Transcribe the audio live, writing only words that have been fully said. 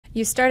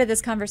You started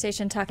this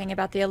conversation talking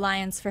about the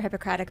Alliance for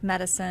Hippocratic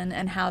Medicine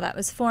and how that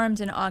was formed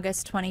in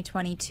August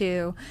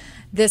 2022.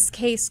 This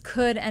case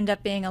could end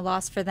up being a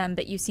loss for them,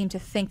 but you seem to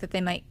think that they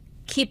might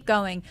keep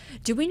going.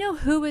 Do we know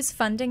who is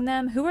funding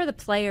them? Who are the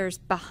players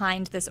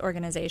behind this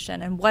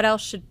organization, and what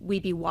else should we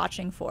be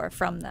watching for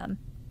from them?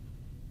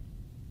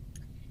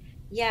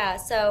 Yeah,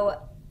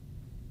 so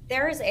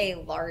there is a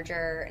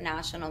larger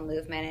national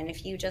movement, and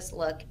if you just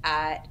look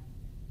at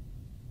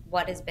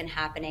what has been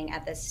happening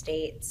at the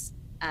states,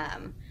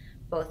 um,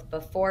 both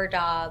before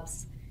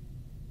Dobbs,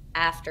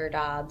 after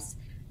Dobbs,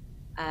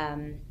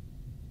 um,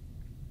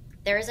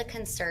 there is a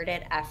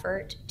concerted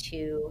effort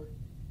to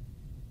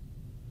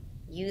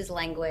use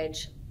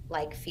language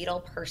like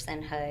fetal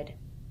personhood,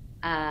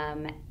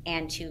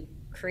 and to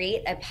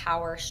create a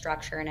power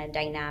structure and a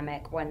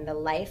dynamic when the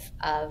life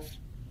of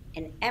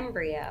an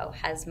embryo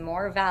has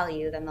more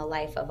value than the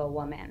life of a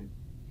woman.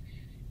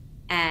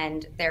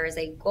 And there is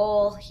a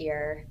goal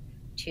here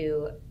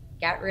to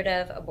get rid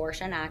of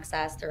abortion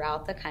access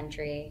throughout the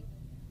country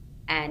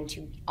and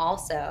to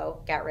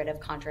also get rid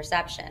of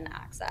contraceptive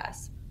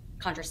access.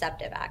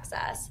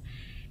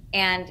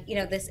 And,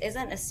 this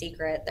isn't a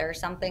secret.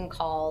 There's something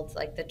called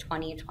like the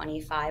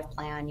 2025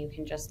 plan. You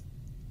can just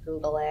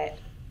Google it.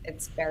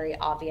 It's very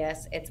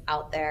obvious. It's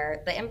out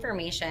there. The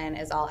information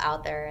is all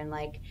out there. And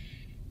like,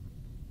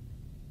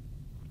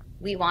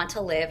 we want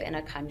to live in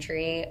a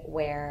country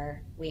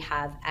where we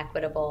have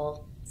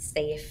equitable,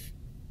 safe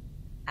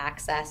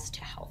access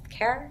to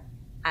healthcare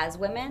as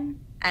women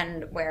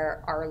and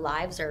where our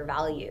lives are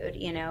valued.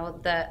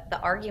 The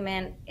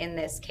argument in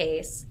this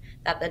case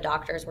that the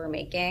doctors were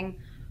making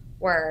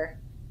were,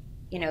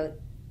 you know,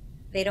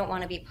 they don't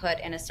want to be put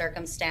in a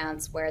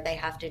circumstance where they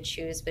have to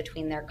choose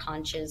between their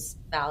conscious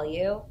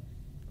value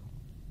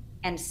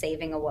and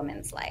saving a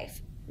woman's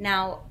life.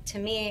 Now, to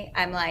me,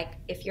 I'm like,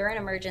 if you're an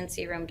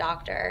emergency room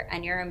doctor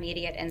and your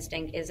immediate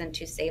instinct isn't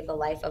to save the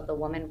life of the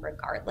woman,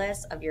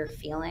 regardless of your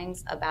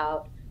feelings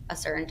about a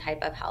certain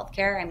type of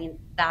healthcare, I mean,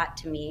 that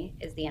to me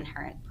is the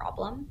inherent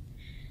problem.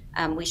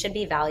 We should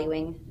be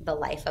valuing the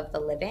life of the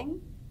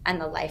living and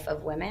the life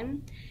of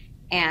women.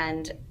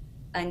 And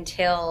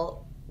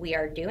until we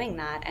are doing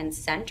that and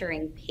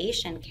centering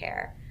patient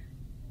care,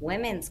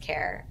 women's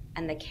care,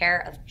 and the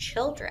care of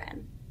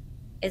children,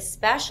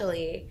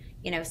 especially,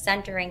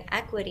 centering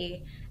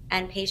equity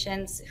and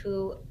patients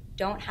who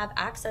don't have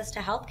access to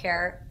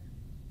healthcare,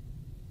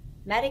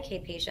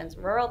 Medicaid patients,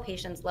 rural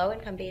patients,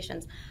 low-income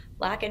patients,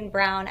 Black and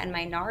Brown and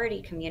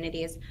minority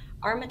communities,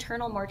 our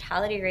maternal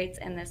mortality rates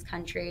in this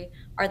country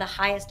are the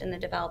highest in the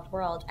developed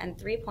world and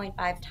 3.5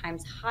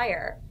 times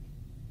higher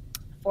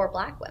for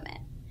Black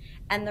women.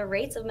 And the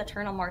rates of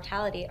maternal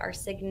mortality are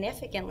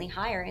significantly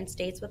higher in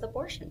states with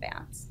abortion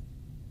bans.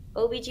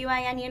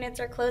 OBGYN units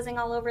are closing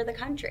all over the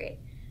country.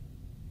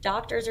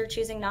 Doctors are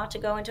choosing not to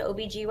go into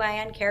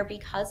OBGYN care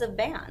because of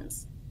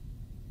bans.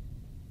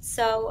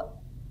 So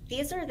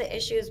these are the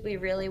issues we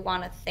really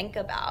want to think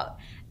about.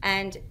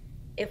 And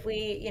if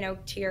we,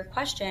 to your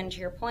question, to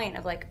your point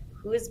of like,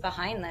 who is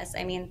behind this?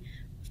 I mean,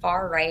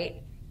 far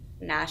right,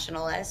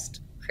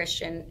 nationalist,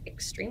 Christian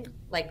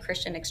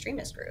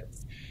extremist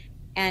groups.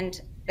 And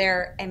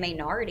they're a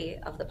minority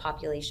of the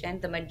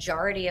population. The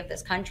majority of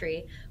this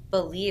country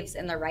believes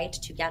in the right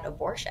to get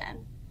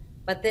abortion.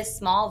 But this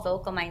small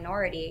vocal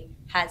minority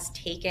has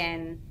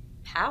taken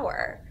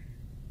power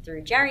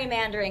through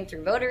gerrymandering,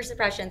 through voter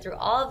suppression, through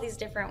all of these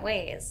different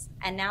ways.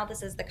 And now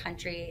this is the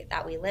country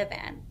that we live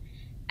in.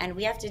 And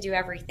we have to do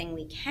everything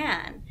we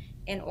can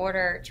in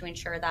order to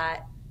ensure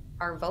that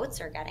our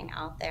votes are getting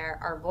out there,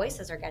 our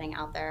voices are getting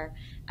out there,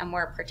 and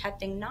we're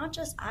protecting not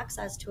just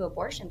access to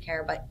abortion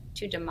care, but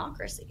to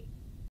democracy.